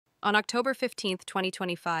On October 15,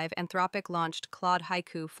 2025, Anthropic launched Claude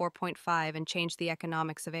Haiku 4.5 and changed the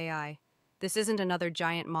economics of AI. This isn't another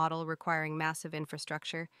giant model requiring massive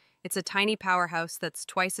infrastructure. It's a tiny powerhouse that's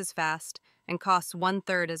twice as fast and costs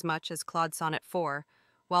one-third as much as Claude Sonnet 4,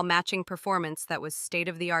 while matching performance that was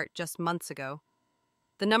state-of-the-art just months ago.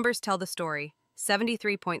 The numbers tell the story: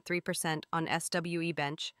 73.3% on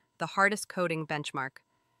SWE-bench, the hardest coding benchmark.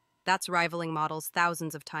 That's rivaling models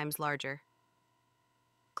thousands of times larger.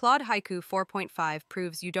 Claude Haiku 4.5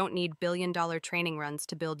 proves you don't need billion-dollar training runs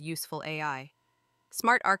to build useful AI.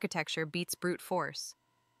 Smart architecture beats brute force.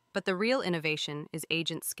 But the real innovation is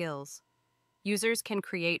agent skills. Users can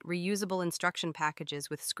create reusable instruction packages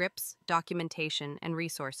with scripts, documentation, and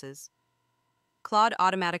resources. Claude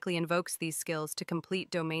automatically invokes these skills to complete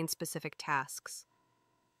domain-specific tasks.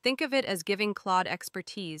 Think of it as giving Claude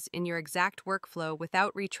expertise in your exact workflow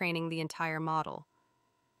without retraining the entire model.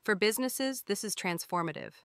 For businesses, this is transformative.